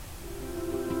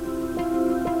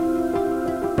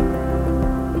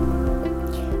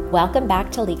Welcome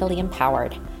back to Legally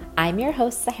Empowered. I'm your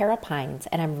host, Sahara Pines,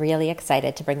 and I'm really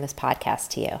excited to bring this podcast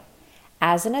to you.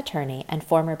 As an attorney and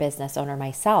former business owner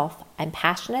myself, I'm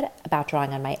passionate about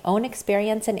drawing on my own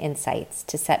experience and insights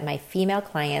to set my female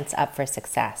clients up for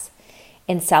success.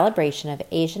 In celebration of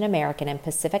Asian American and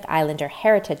Pacific Islander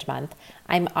Heritage Month,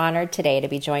 I'm honored today to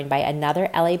be joined by another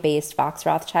LA-based Fox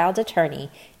Rothschild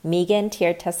attorney, Megan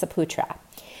Tirta Saputra.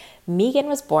 Megan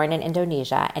was born in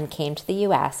Indonesia and came to the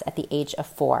U.S. at the age of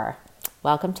 4.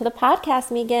 Welcome to the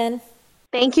podcast, Megan.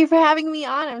 Thank you for having me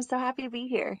on. I'm so happy to be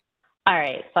here. All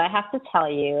right, so I have to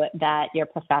tell you that your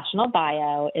professional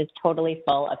bio is totally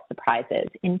full of surprises,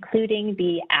 including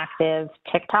the active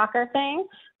TikToker thing.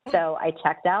 So I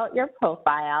checked out your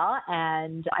profile,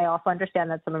 and I also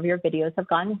understand that some of your videos have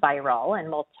gone viral, and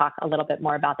we'll talk a little bit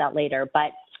more about that later.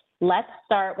 But let's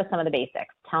start with some of the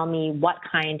basics. Tell me, what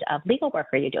kind of legal work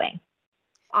are you doing?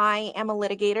 I am a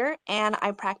litigator, and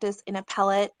I practice in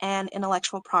appellate and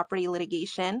intellectual property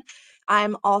litigation.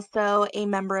 I'm also a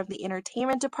member of the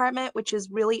entertainment department, which is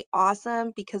really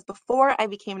awesome because before I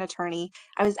became an attorney,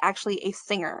 I was actually a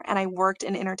singer, and I worked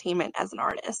in entertainment as an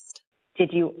artist.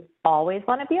 Did you always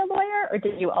want to be a lawyer, or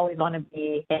did you always want to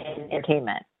be in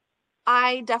entertainment?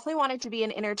 I definitely wanted to be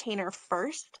an entertainer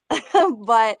first,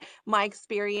 but my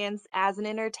experience as an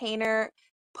entertainer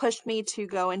pushed me to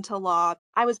go into law.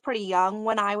 I was pretty young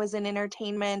when I was in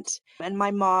entertainment, and my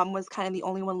mom was kind of the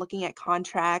only one looking at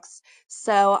contracts.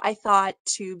 So I thought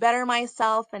to better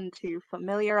myself and to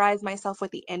familiarize myself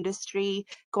with the industry,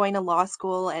 going to law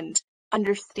school and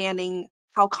understanding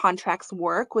how contracts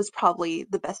work was probably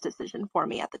the best decision for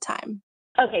me at the time.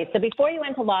 Okay, so before you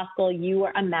went to law school, you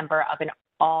were a member of an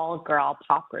all-girl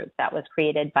pop group that was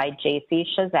created by JC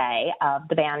Chasez of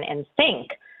the band NSYNC.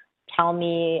 Tell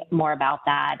me more about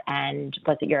that, and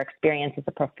was it your experience as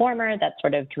a performer that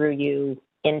sort of drew you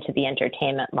into the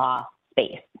entertainment law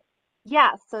space?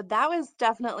 Yeah, so that was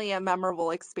definitely a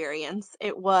memorable experience.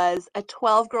 It was a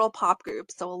 12-girl pop group,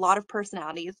 so a lot of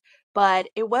personalities, but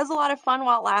it was a lot of fun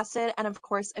while it lasted, and of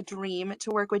course, a dream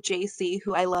to work with JC,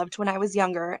 who I loved when I was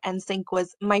younger, and NSYNC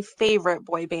was my favorite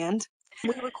boy band.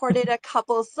 We recorded a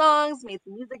couple of songs, made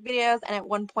some music videos, and at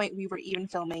one point we were even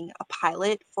filming a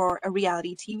pilot for a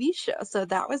reality TV show. So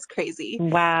that was crazy.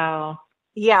 Wow.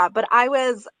 Yeah, but I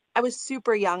was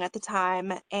super young at the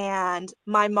time, and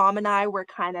my mom and I were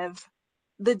kind of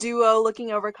the duo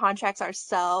looking over contracts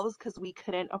ourselves because we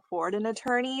couldn't afford an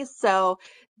attorney. So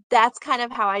that's kind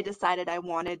of how I decided I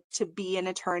wanted to be an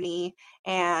attorney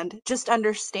and just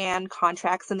understand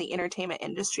contracts in the entertainment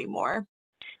industry more.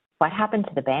 What happened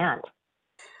to the band?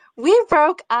 We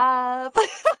broke up.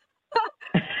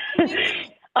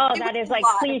 Oh, that is like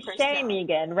cliche,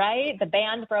 Megan, right? The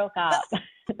band broke up.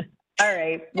 All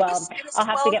right. Well, I'll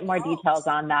have to get more details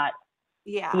on that.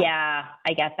 Yeah,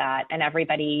 I get that. And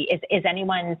everybody, is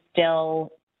anyone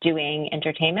still doing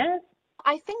entertainment?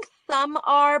 I think some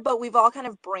are, but we've all kind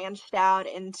of branched out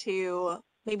into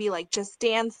maybe like just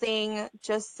dancing,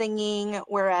 just singing,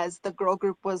 whereas the girl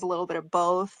group was a little bit of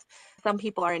both. Some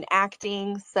people are in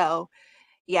acting, so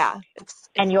yeah.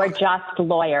 And you're just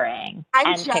lawyering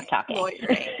and TikToking.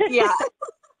 Lawyering. Yeah.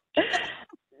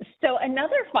 So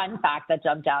another fun fact that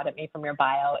jumped out at me from your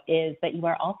bio is that you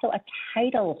are also a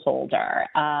title holder.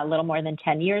 A little more than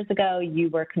 10 years ago, you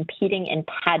were competing in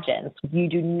pageants. You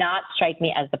do not strike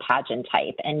me as the pageant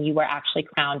type, and you were actually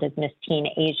crowned as Miss Teen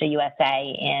Asia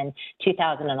USA in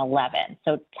 2011.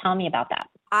 So tell me about that.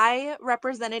 I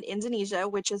represented Indonesia,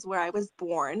 which is where I was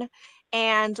born.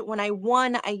 And when I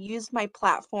won, I used my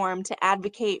platform to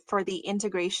advocate for the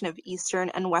integration of Eastern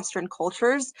and Western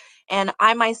cultures. And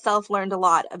I myself learned a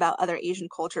lot about other Asian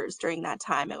cultures during that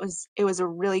time. It was a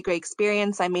really great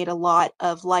experience. I made a lot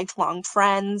of lifelong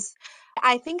friends.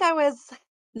 I think I was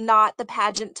not the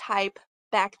pageant type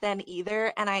back then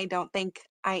either, and I don't think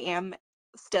I am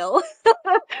still.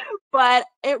 But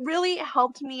it really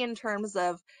helped me in terms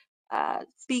of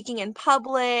speaking in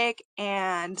public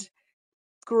and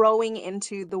growing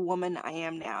into the woman I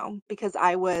am now, because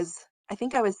I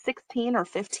think I was 16 or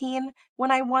 15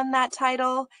 when I won that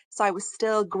title. So I was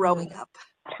still growing up.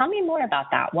 Tell me more about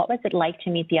that. What was it like to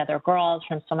meet the other girls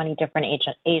from so many different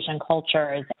Asian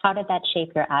cultures? How did that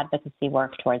shape your advocacy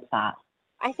work towards that?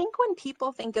 I think when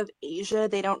people think of Asia,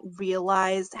 they don't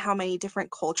realize how many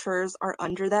different cultures are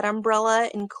under that umbrella,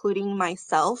 including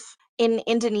myself. In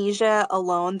Indonesia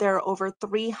alone, there are over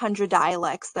 300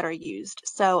 dialects that are used.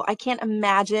 So I can't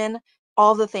imagine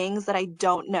all the things that I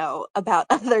don't know about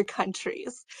other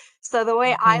countries. So the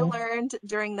way I learned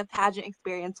during the pageant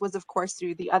experience was, of course,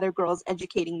 through the other girls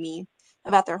educating me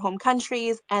about their home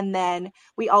countries. And then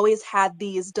we always had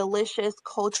these delicious,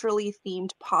 culturally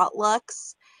themed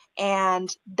potlucks. And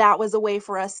that was a way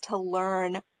for us to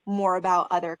learn more about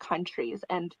other countries.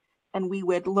 And we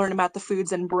would learn about the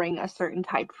foods and bring a certain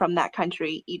type from that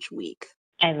country each week.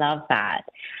 I love that.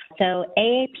 So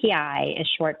AAPI is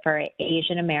short for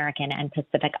Asian American and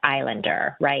Pacific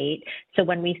Islander, right? So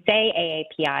when we say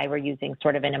AAPI, we're using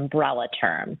sort of an umbrella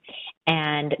term,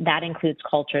 and that includes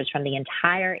cultures from the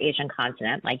entire Asian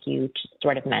continent, like you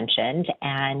sort of mentioned,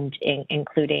 and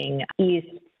including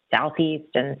East, Southeast,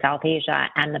 and South Asia,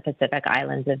 and the Pacific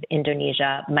Islands of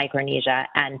Indonesia, Micronesia,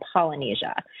 and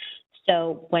Polynesia.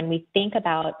 So when we think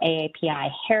about AAPI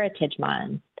Heritage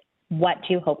Month, what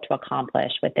do you hope to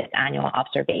accomplish with this annual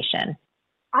observation?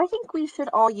 I think we should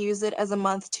all use it as a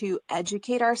month to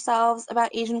educate ourselves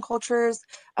about Asian cultures,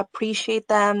 appreciate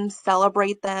them,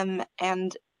 celebrate them,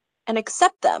 and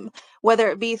accept them, whether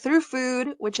it be through food,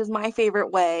 which is my favorite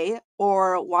way,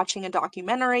 or watching a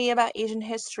documentary about Asian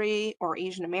history or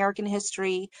Asian American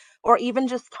history, or even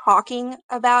just talking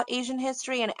about Asian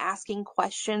history and asking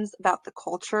questions about the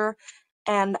culture.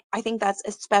 And I think that's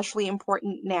especially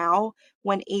important now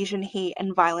when Asian hate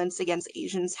and violence against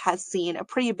Asians has seen a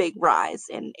pretty big rise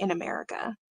in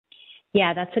America.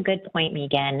 Yeah, that's a good point,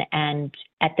 Megan. And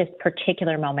at this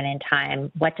particular moment in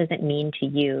time, what does it mean to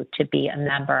you to be a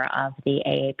member of the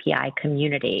AAPI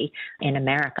community in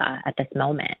America at this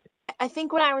moment? I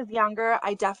think when I was younger,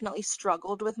 I definitely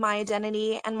struggled with my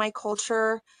identity and my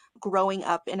culture growing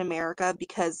up in America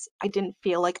because I didn't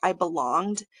feel like I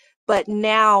belonged. But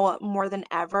now, more than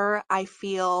ever, I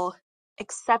feel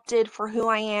accepted for who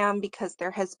I am because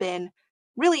there has been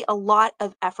really a lot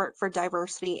of effort for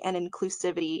diversity and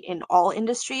inclusivity in all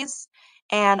industries.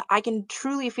 And I can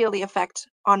truly feel the effect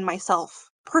on myself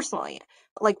personally,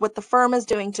 like what the firm is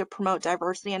doing to promote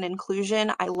diversity and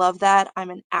inclusion. I love that.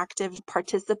 I'm an active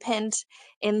participant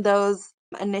in those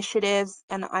initiatives,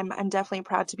 and I'm definitely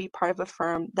proud to be part of a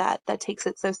firm that takes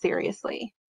it so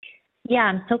seriously. Yeah,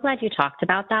 I'm so glad you talked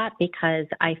about that because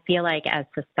I feel like as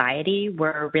society,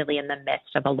 we're really in the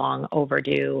midst of a long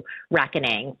overdue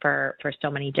reckoning for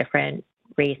so many different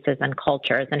races and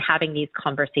cultures. And having these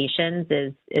conversations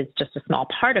is just a small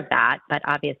part of that, but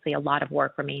obviously a lot of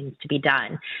work remains to be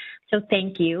done. So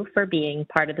thank you for being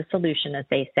part of the solution, as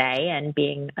they say, and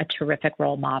being a terrific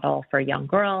role model for young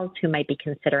girls who might be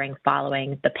considering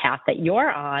following the path that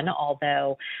you're on,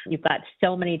 although you've got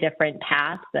so many different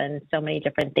paths and so many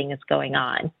different things going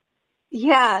on.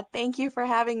 Yeah, thank you for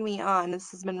having me on.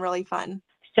 This has been really fun.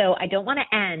 So I don't want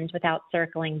to end without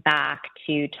circling back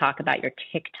to talk about your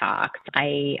TikToks.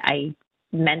 I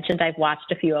mentioned I've watched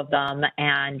a few of them,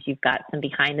 and you've got some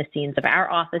behind the scenes of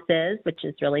our offices, which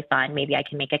is really fun. Maybe I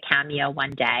can make a cameo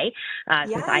one day,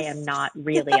 since I am not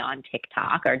really on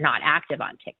TikTok or not active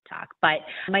on TikTok. But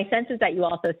my sense is that you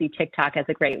also see TikTok as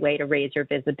a great way to raise your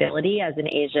visibility as an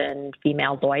Asian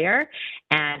female lawyer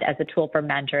and as a tool for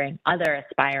mentoring other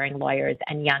aspiring lawyers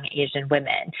and young Asian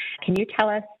women. Can you tell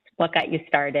us what got you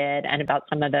started and about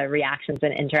some of the reactions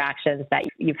and interactions that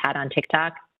you've had on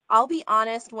TikTok? I'll be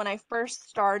honest, when I first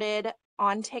started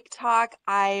on TikTok,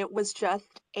 I was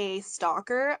just a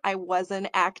stalker. I wasn't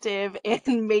active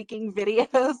in making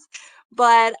videos,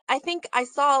 but I think I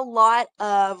saw a lot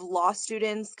of law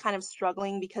students kind of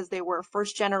struggling because they were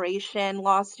first generation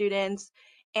law students.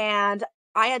 And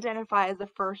I identify as a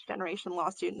first generation law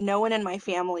student. No one in my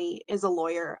family is a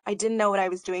lawyer. I didn't know what I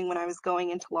was doing when I was going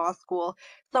into law school.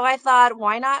 So I thought,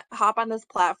 why not hop on this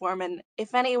platform? And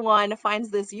if anyone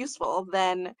finds this useful,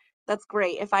 then that's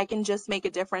great. If I can just make a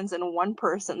difference in one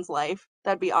person's life,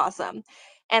 that'd be awesome.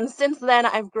 And since then,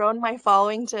 I've grown my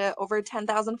following to over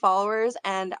 10,000 followers,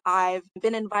 and I've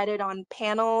been invited on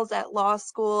panels at law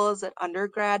schools, at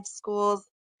undergrad schools,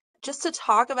 just to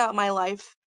talk about my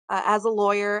life as a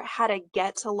lawyer, how to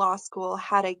get to law school,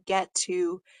 how to get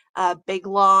to big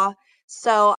law.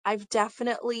 So I've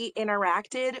definitely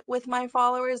interacted with my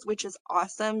followers, which is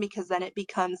awesome because then it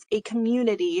becomes a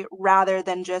community rather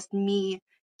than just me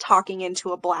talking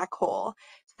into a black hole.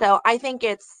 So I think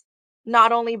it's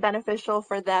not only beneficial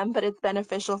for them, but it's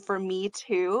beneficial for me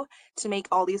too, to make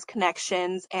all these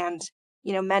connections. And,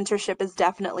 mentorship is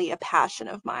definitely a passion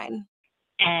of mine.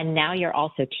 And now you're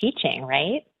also teaching,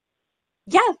 right?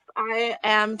 Yes, I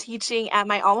am teaching at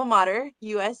my alma mater,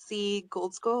 USC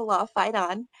Gold School of Law, Fight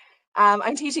On.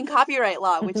 I'm teaching copyright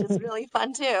law, which is really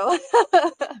fun too.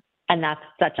 And that's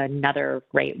such another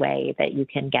great way that you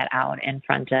can get out in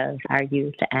front of our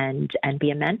youth and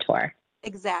be a mentor.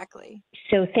 Exactly.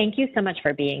 So thank you so much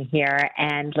for being here.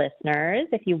 And listeners,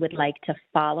 if you would like to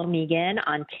follow Megan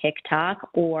on TikTok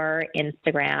or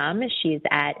Instagram, she's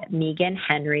at Megan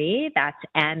Henry. That's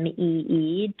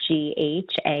MEEGHAN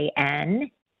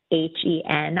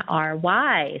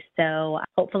Henry. So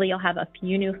hopefully you'll have a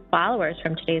few new followers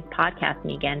from today's podcast,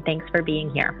 Megan. Thanks for being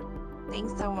here.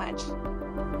 Thanks so much.